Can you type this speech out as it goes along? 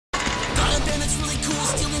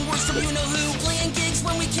from you-know-who, playing gigs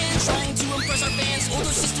when we can, trying to impress our fans. Older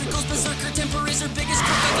sister goes berserker, temper is her biggest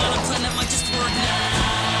quirk. I got a plan that might just work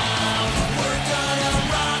now. We're gonna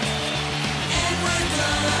rock, and we're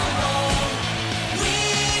gonna roll. We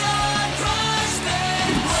are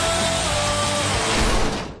Grojband.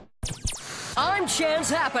 I'm Chance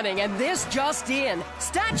Happening, and this just in.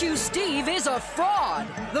 Statue Steve is a fraud.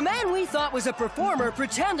 The man we thought was a performer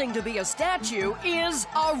pretending to be a statue is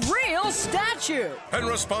a real statue. In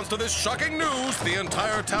response to this shocking news, the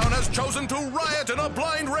entire town has chosen to riot in a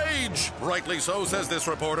blind rage. Rightly so, says this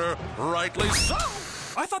reporter. Rightly so.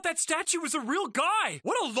 I thought that statue was a real guy.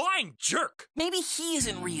 What a lying jerk. Maybe he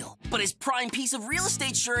isn't real, but his prime piece of real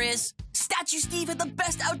estate sure is. Statue Steve had the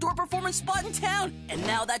best outdoor performance spot in town, and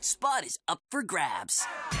now that spot is up for grabs.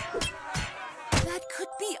 That could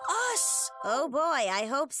be us. Oh boy, I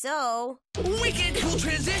hope so. Wicked cool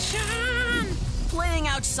transition! Playing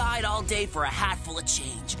outside all day for a hatful of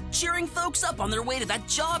change. Cheering folks up on their way to that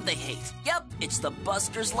job they hate. Yep, it's the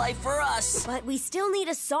busker's life for us. But we still need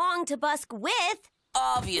a song to busk with.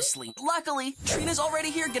 Obviously. Luckily, Trina's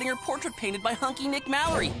already here getting her portrait painted by hunky Nick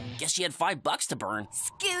Mallory. Guess she had $5 to burn.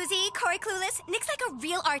 Scoozy, Corey Clueless, Nick's like a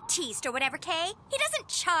real artiste or whatever, Kay. He doesn't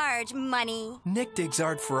charge money. Nick digs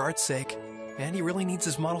art for art's sake, and he really needs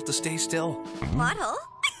his model to stay still. Model?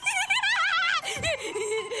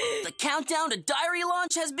 The countdown to diary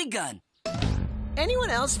launch has begun. Anyone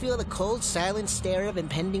else feel the cold, silent stare of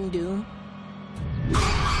impending doom?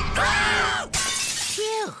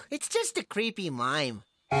 Phew, it's just a creepy mime.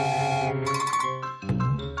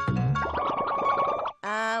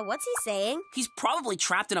 What's he saying? He's probably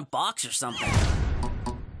trapped in a box or something.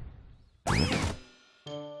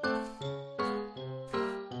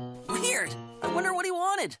 Weird. I wonder what he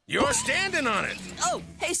wanted. You're standing on it. Oh,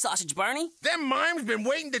 hey, Sausage Barney. Them mimes been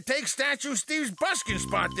waiting to take Statue Steve's busking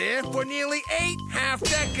spot there for nearly 8 half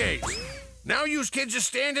decades. Now yous kids are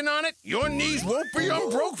standing on it, your knees won't be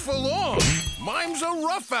unbroke for long. Mimes are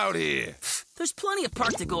rough out here. There's plenty of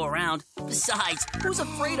park to go around. Besides, who's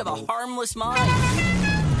afraid of a harmless mime?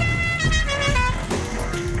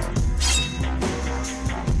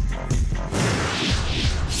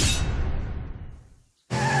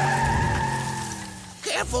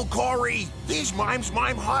 Careful, Corey. These mimes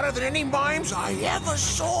mime harder than any mimes I ever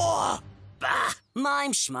saw. Bah,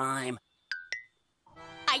 mime schmime.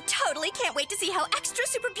 I totally can't wait to see how extra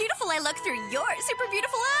super beautiful I look through your super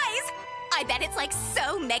beautiful eyes. I bet it's like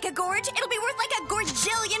so mega gorge, it'll be worth like $1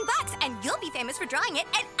 gorgillion, and you'll be famous for drawing it,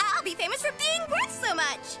 and I'll be famous for being worth so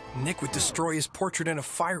much. Nick would destroy his portrait in a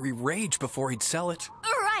fiery rage before he'd sell it.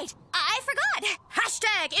 Right, I forgot.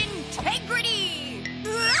 #integrity.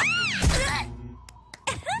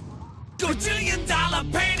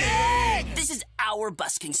 $1 painting! This is our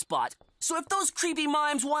busking spot. So if those creepy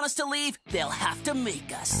mimes want us to leave, they'll have to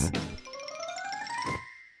make us.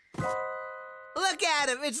 Look at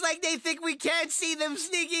them. It's like they think we can't see them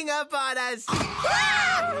sneaking up on us.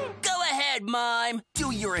 Go ahead, mime.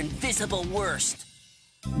 Do your invisible worst.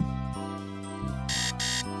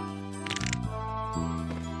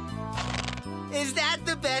 Is that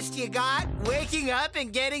the best you got? Waking up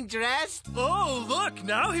and getting dressed? Oh, look,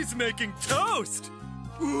 now he's making toast.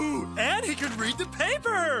 Ooh, and he can read the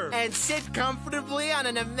paper. And sit comfortably on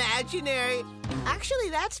an imaginary...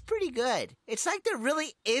 Actually, that's pretty good. It's like there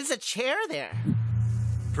really is a chair there.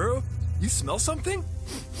 Drew, you smell something?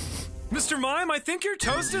 Mr. Mime, I think your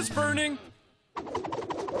toast is burning.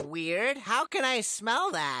 Weird. How can I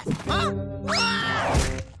smell that? Huh?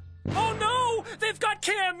 Oh, no! They've got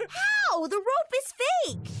Ken! How? The rope is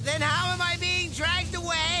fake. Then how am I being dragged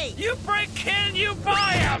away? You break Ken, you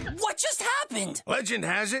buy him! What just happened? Legend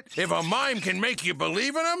has it, if a mime can make you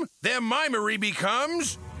believe in him, their mimery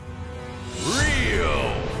becomes...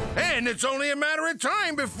 real. And it's only a matter of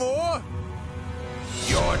time before...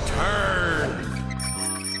 your turn.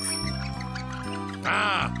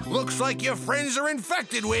 Ah, looks like your friends are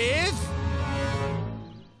infected with...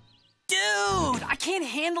 Dude, I can't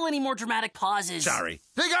handle any more dramatic pauses. Sorry.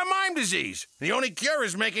 They got Myme Disease. The only cure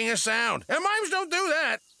is making a sound. And mimes don't do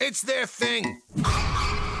that. It's their thing.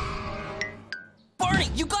 Barney,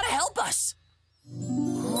 you gotta help us.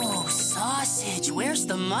 Oh, sausage, where's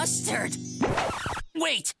the mustard?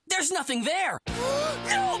 Wait, there's nothing there.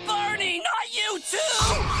 No, Barney, not you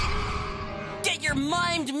too! Get your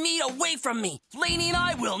mimed meat away from me. Lainey and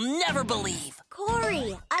I will never believe.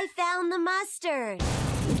 Corey, I found the mustard.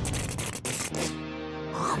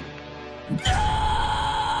 No!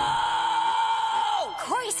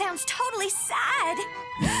 Corey sounds totally sad.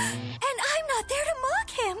 And I'm not there to mock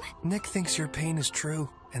him. Nick thinks your pain is true,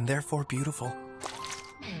 and therefore beautiful.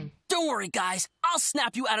 Don't worry, guys. I'll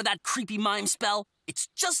snap you out of that creepy mime spell. It's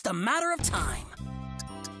just a matter of time.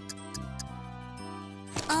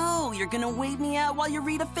 Oh, you're gonna wait me out while you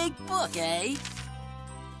read a fake book, eh?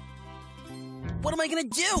 What am I gonna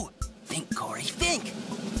do? Think, Corey, think.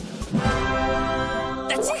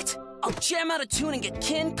 That's it! I'll jam out a tune and get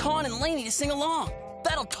Ken, Kon, and Lainey to sing along.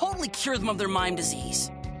 That'll totally cure them of their Myme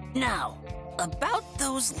disease. Now, about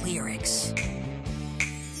those lyrics.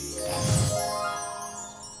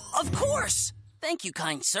 Of course! Thank you,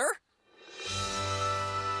 kind sir.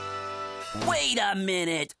 Wait a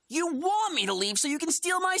minute! You want me to leave so you can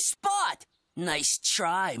steal my spot! Nice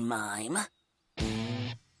try, Myme.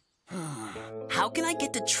 How can I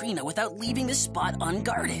get to Trina without leaving the spot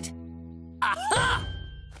unguarded? Aha!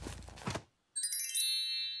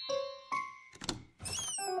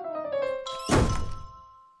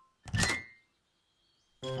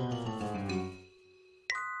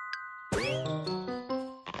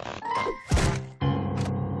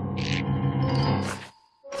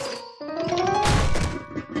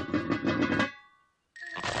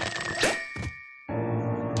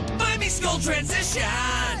 Transition!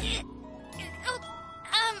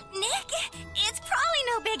 Nick, it's probably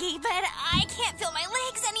no biggie, but I can't feel my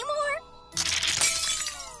legs anymore.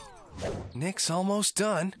 Nick's almost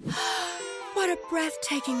done. What a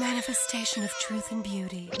breathtaking manifestation of truth and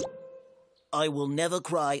beauty. I will never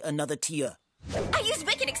cry another tear. I use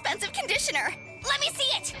wicked expensive conditioner. Let me see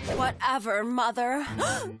it. Whatever, Mother.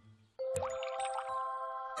 Mom,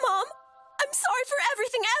 I'm sorry for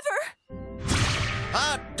everything ever.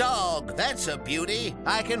 Hot dog, that's a beauty.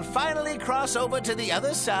 I can finally cross over to the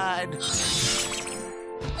other side. Let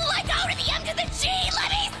go to the M to the G, let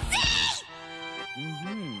me see!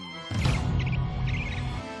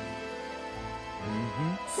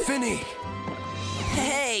 Finny!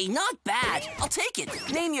 Hey, not bad. I'll take it.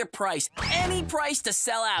 Name your price. Any price to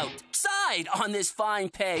sell out. Side on this fine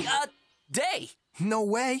pay. Day. No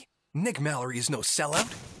way. Nick Mallory is no sellout.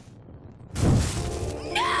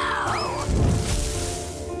 No!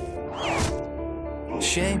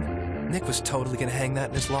 Shame. Nick was totally gonna hang that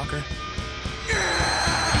in his locker.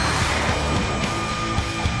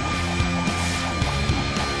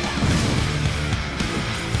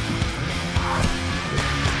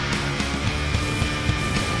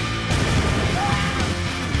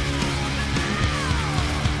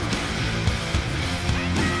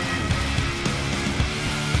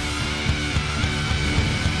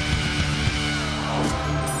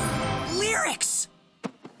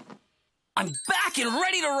 I'm back and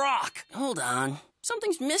ready to rock! Hold on.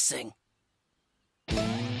 Something's missing.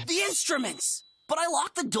 The instruments! But I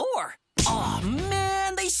locked the door! Aw,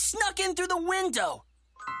 man! They snuck in through the window!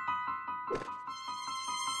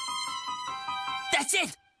 That's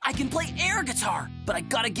it! I can play air guitar, but I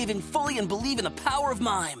gotta give in fully and believe in the power of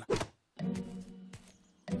Myme.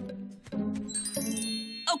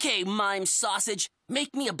 Okay, Myme sausage,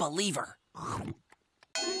 make me a believer.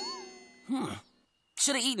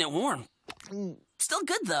 Should have eaten it warm. Still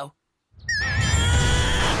good, though.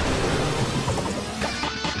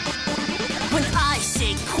 When I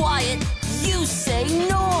say quiet, you say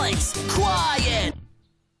noise. Quiet!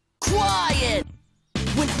 Quiet!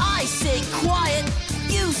 When I say quiet,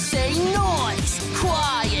 you say noise.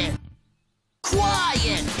 Quiet!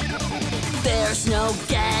 Quiet! There's no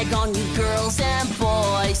gag on you girls and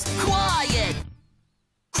boys. Quiet!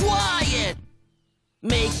 Quiet!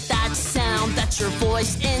 Make that sound that your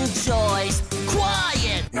voice enjoys.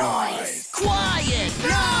 Quiet! Noise! Quiet!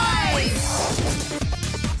 Noise!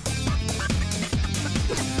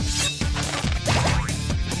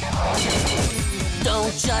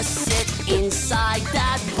 Don't just sit inside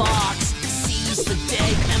that box. Seize the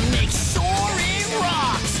day and make sure it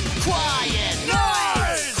rocks. Quiet!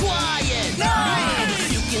 Noise! Quiet!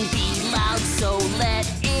 Noise! You can be loud, so let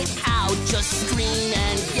it out. Just scream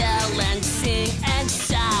and yell and sing and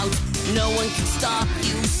shout. No one can stop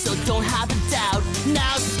you, so don't have a doubt.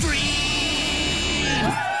 Now scream!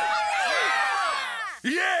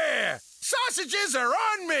 Yeah! Sausages are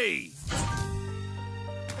on me!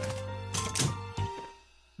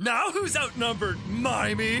 Now who's outnumbered,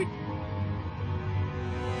 Mimey?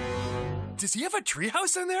 Does he have a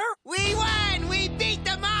treehouse in there? We won! We beat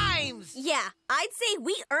the mimes! Yeah, I'd say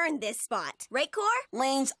we earned this spot. Right, Cor?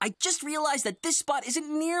 Lanes, I just realized that this spot isn't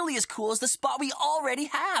nearly as cool as the spot we already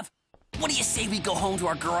have. What do you say we go home to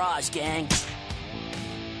our garage, gang?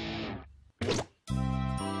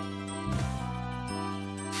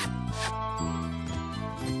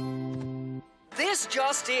 This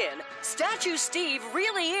just in, Statue Steve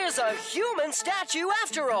really is a human statue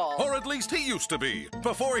after all. Or at least he used to be,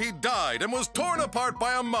 before he died and was torn apart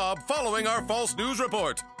by a mob following our false news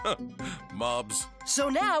report. mobs. So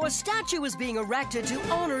now a statue is being erected to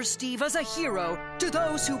honor Steve as a hero to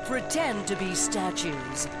those who pretend to be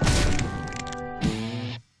statues.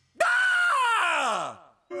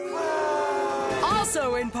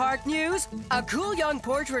 Also in park news, a cool young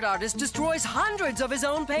portrait artist destroys hundreds of his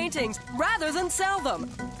own paintings rather than sell them.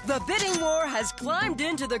 The bidding war has climbed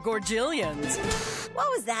into the Gorgillions. What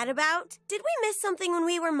was that about? Did we miss something when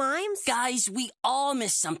we were mimes? Guys, we all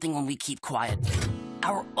miss something when we keep quiet.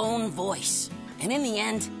 Our own voice. And in the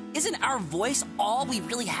end, isn't our voice all we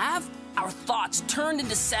really have? Our thoughts turned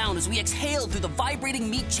into sound as we exhale through the vibrating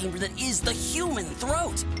meat chamber that is the human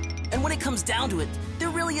throat. And when it comes down to it, there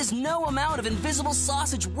really is no amount of invisible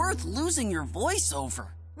sausage worth losing your voice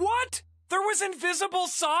over. What? There was invisible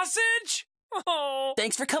sausage? Oh.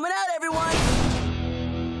 Thanks for coming out, everyone!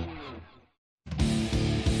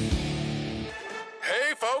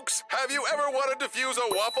 Hey, folks, have you ever wanted to fuse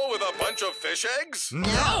a waffle with a bunch of fish eggs?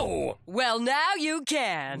 No! Well, now you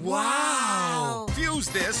can. Wow! Fuse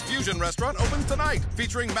This Fusion restaurant opens tonight,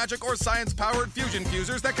 featuring magic or science-powered fusion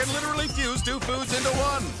fusers that can literally fuse two foods into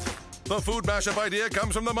one. The food mashup idea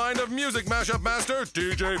comes from the mind of music mashup master,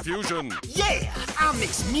 DJ Fusion. Yeah! I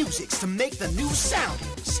mix musics to make the new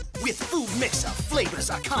soundings. With food mixer, flavors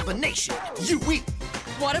a combination. You eat.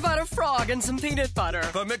 What about a frog and some peanut butter?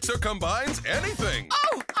 The mixer combines anything.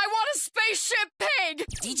 Oh, I want a spaceship pig!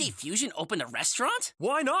 DJ Fusion opened a restaurant?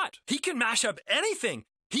 Why not? He can mash up anything.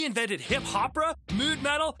 He invented hip-hopera, mood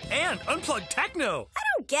metal, and unplugged techno. I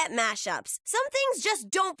don't get mashups. Some things just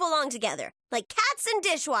don't belong together, like cats and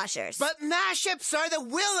dishwashers. But mashups are the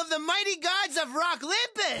will of the mighty gods of Rock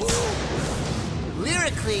Olympus.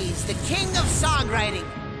 Lyricles, the king of songwriting,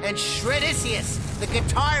 and Shredisius, the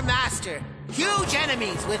guitar master. Huge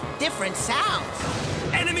enemies with different sounds.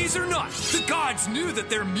 Enemies or not, the gods knew that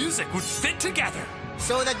their music would fit together.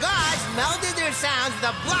 So the gods melded their sounds with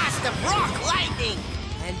a blast of rock lightning.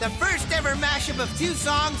 And the first ever mashup of two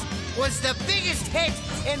songs was the biggest hit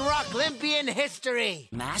in Rock Olympian history.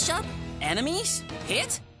 Mashup? Enemies?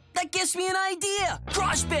 Hit? That gives me an idea.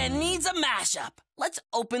 Grojband needs a mashup. Let's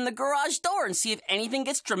open the garage door and see if anything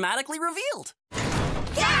gets dramatically revealed.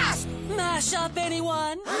 Gasp! Mashup,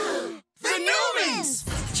 anyone? The Newmans!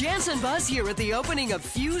 Jansen Buzz here at the opening of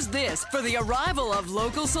Fuse This for the arrival of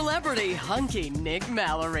local celebrity hunky Nick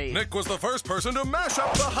Mallory. Nick was the first person to mash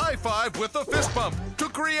up the high five with the fist bump to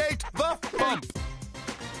create the Fump.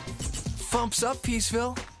 Fumps up,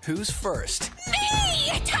 Peaceville. Who's first?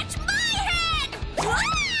 Me! Touch my head!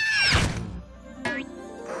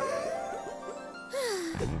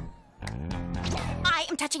 I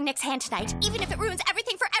am touching Nick's hand tonight, even if it ruins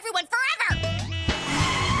everything for everyone forever!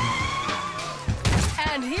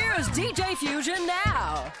 And here's DJ Fusion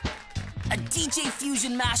now. A DJ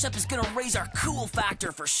Fusion mashup is gonna raise our cool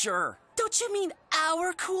factor for sure. Don't you mean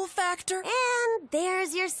our cool factor? And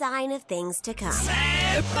there's your sign of things to come.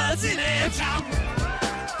 Yeah!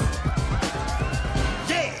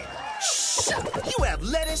 Shh! You have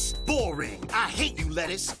lettuce? Boring. I hate you,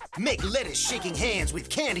 lettuce. Make lettuce shaking hands with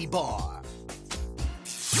candy bar.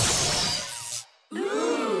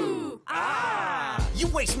 Ooh! Ah! You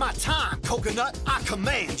waste my time, coconut. I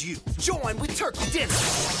command you. Join with turkey dinner.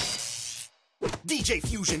 DJ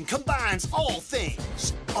Fusion combines all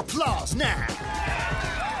things. Applause now.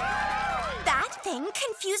 That thing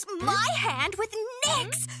confused my hand with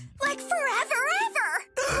Nick's, like forever ever.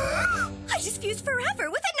 I just fused forever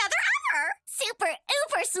with another ever. Super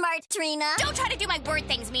uber smart, Trina. Don't try to do my word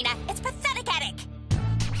things, Mina. It's pathetic.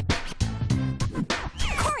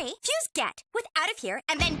 Corey, fuse get with out of here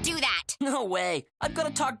and then do that. No way. I've got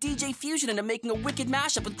to talk DJ Fusion into making a wicked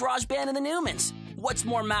mashup with Grojband and the Newmans. What's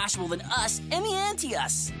more mashable than us and the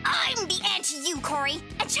anti-us? I'm the anti-you, Corey.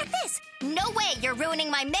 And check this. No way you're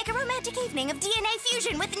ruining my mega romantic evening of DNA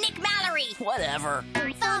fusion with Nick Mallory. Whatever.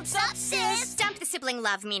 Thumbs up, sis. Dump the sibling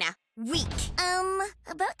love, Mina. Weak.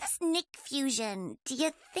 About this Nick fusion, do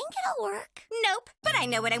you think it'll work? Nope, but I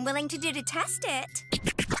know what I'm willing to do to test it.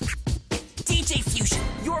 DJ Fusion,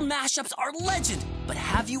 your mashups are legend. But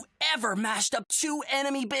have you ever mashed up two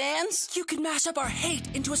enemy bands? You could mash up our hate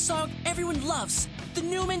into a song everyone loves. The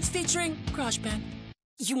Newmans featuring Grojband.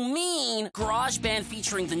 You mean Grojband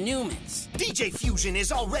featuring the Newmans? DJ Fusion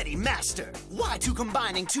is already master. Why two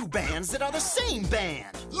combining two bands that are the same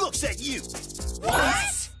band? Looks at you.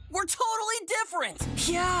 What? We're totally different.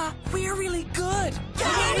 Yeah, we're really good.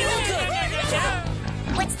 Yeah, we're really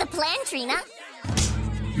good. What's the plan, Trina?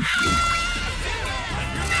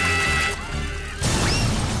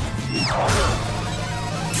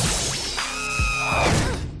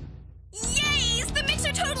 Yays! The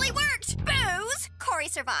mixer totally worked! Booze! Corey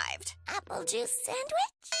survived. Apple juice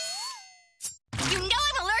sandwich? You know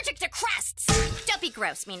I'm allergic to crusts. Don't be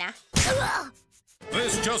gross, Mina.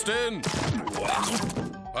 This just in.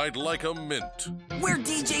 I'd like a mint. We're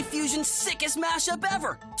DJ Fusion's sickest mashup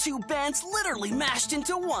ever. 2 bands literally mashed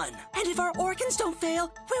into one. And if our organs don't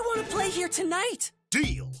fail, we want to play here tonight.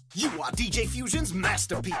 Deal. You are DJ Fusion's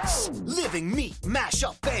masterpiece. Living meat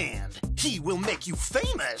mashup band. He will make you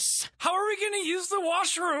famous. How are we gonna use the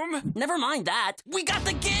washroom? Never mind that. We got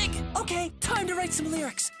the gig. Okay, time to write some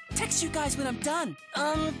lyrics. Text you guys when I'm done.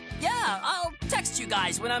 Yeah, I'll text you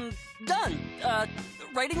guys when I'm done.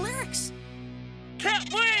 Writing lyrics.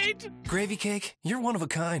 Can't wait! Gravy Cake, you're one of a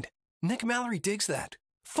kind. Nick Mallory digs that.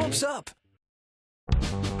 Thumbs up. Get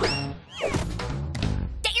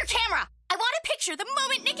your camera! I want a picture the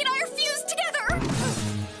moment Nick and I are fused together!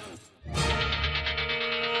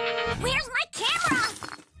 Where's my camera?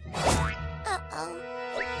 Uh-oh.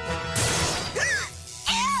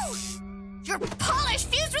 Ew! Your polish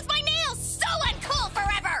fused with my nails! So uncool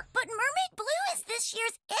forever! But Mermaid Blue is this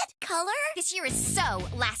year's it color? This year is so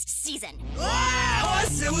last season.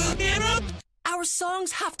 Our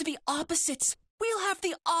songs have to be opposites. We'll have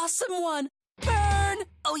the awesome one. Burn!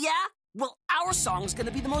 Oh yeah? Well, our song's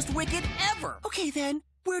gonna be the most wicked ever. Okay then,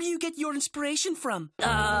 where do you get your inspiration from?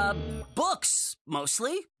 Books,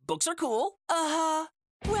 mostly. Books are cool. Well,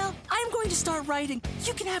 I'm going to start writing.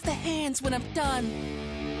 You can have the hands when I'm done.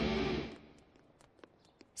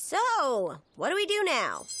 So, what do we do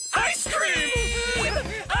now? Ice cream!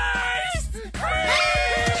 Ice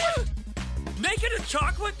cream! Make it a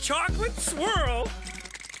chocolate swirl.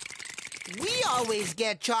 We always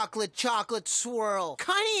get chocolate swirl.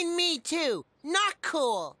 Connie and me, too. Not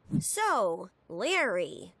cool. So,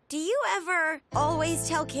 Larry, do you ever always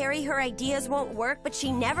tell Carrie her ideas won't work, but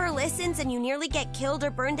she never listens and you nearly get killed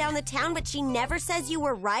or burned down the town, but she never says you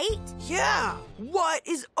were right? Yeah, what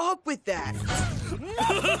is up with that?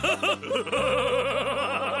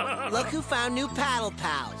 Look who found new paddle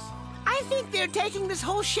pals. I think they're taking this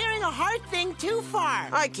whole sharing a heart thing too far.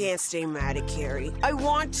 I can't stay mad at Carrie. I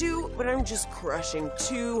want to, but I'm just crushing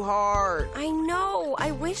too hard. I know.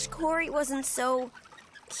 I wish Corey wasn't so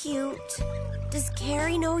cute. Does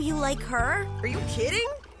Carrie know you like her? Are you kidding?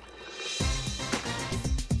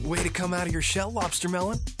 Way to come out of your shell, Lobster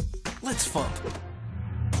Melon. Let's fump.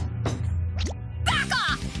 Back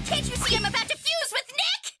off! Can't you see I'm about to fuse with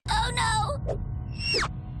Nick? Oh no!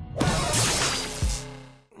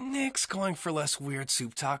 Nick's going for less weird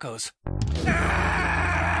soup tacos.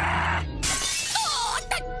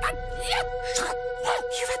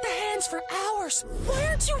 You've had the hands for hours. Why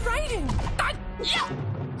aren't you writing?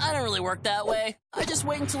 I don't really work that way. I just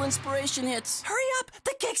wait until inspiration hits. Hurry up!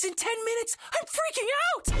 The gig's in 10 minutes! I'm freaking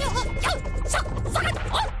out!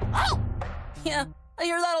 Yeah, I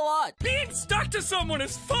hear that a lot. Being stuck to someone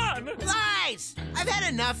is fun! Lies! I've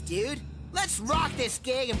had enough, dude. Let's rock this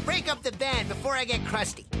gig and break up the band before I get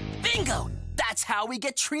crusty. Bingo! That's how we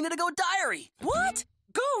get Trina to go diary. What?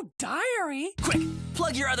 Go diary? Quick,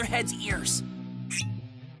 plug your other head's ears.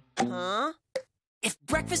 Huh? If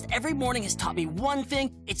breakfast every morning has taught me one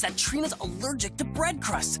thing, it's that Trina's allergic to bread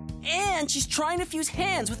crusts. And she's trying to fuse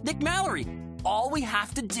hands with Nick Mallory. All we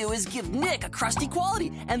have to do is give Nick a crusty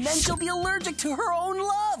quality, and then she'll be allergic to her own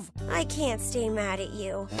love. I can't stay mad at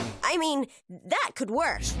you. I mean, that could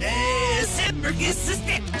work.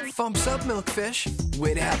 Thumbs up, Milkfish.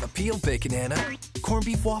 Way to have a peeled bacon, Anna. Corned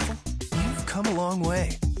beef waffle. You've come a long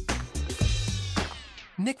way.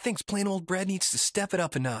 Nick thinks plain old bread needs to step it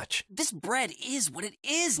up a notch. This bread is what it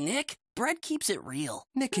is, Nick. Bread keeps it real.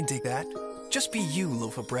 Nick can dig that. Just be you,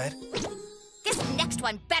 loaf of bread. This next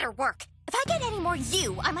one better work. If I get any more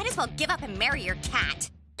you, I might as well give up and marry your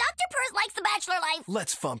cat. Dr. Purse likes the bachelor life.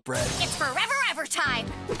 Let's fump bread. It's forever ever time.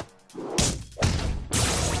 A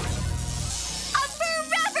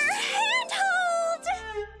forever handhold!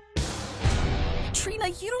 Trina,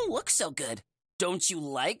 you don't look so good. Don't you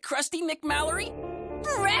like crusty Nick Mallory?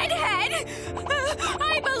 Redhead!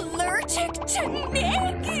 I'm allergic to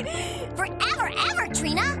Nick! Forever ever,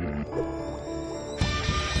 Trina!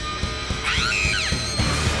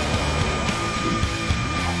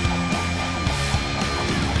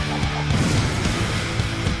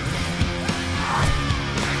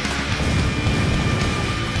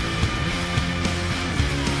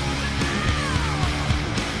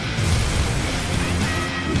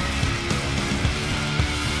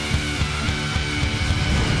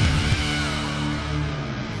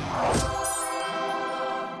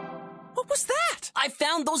 I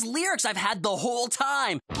found those lyrics I've had the whole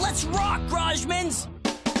time. Let's rock, Grojbands!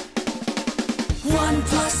 1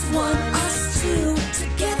 + 1 us 2.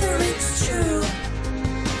 Together it's true.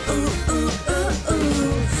 Ooh, ooh, ooh,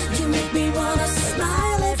 ooh. You make me wanna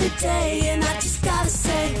smile every day, and I just gotta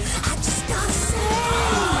say, I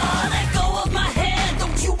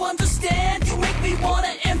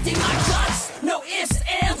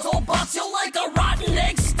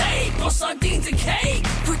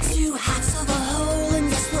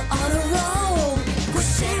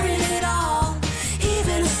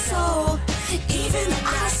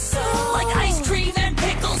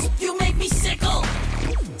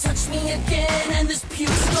again, and this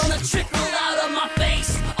puke's gonna trickle out of my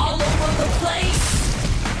face, all over the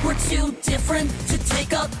place. We're too different to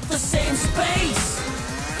take up the same space.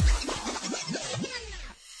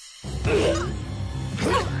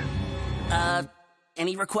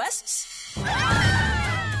 Any requests?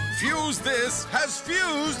 Fuse This has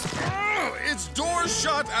fused! Its doors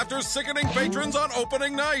shut after sickening patrons on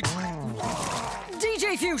opening night!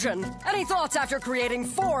 DJ Fusion, any thoughts after creating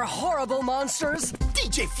 4 horrible monsters?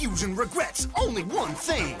 DJ Fusion regrets only one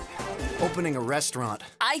thing. Opening a restaurant.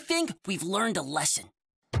 I think we've learned a lesson.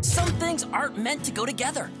 Some things aren't meant to go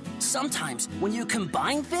together. Sometimes, when you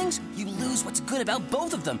combine things, you lose what's good about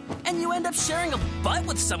both of them, and you end up sharing a butt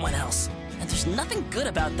with someone else. And there's nothing good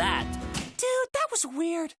about that. Dude, that was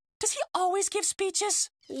weird. Does he always give speeches?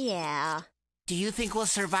 Yeah. Do you think we'll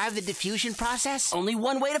survive the diffusion process? Only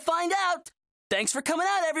one way to find out. Thanks for coming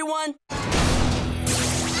out, everyone.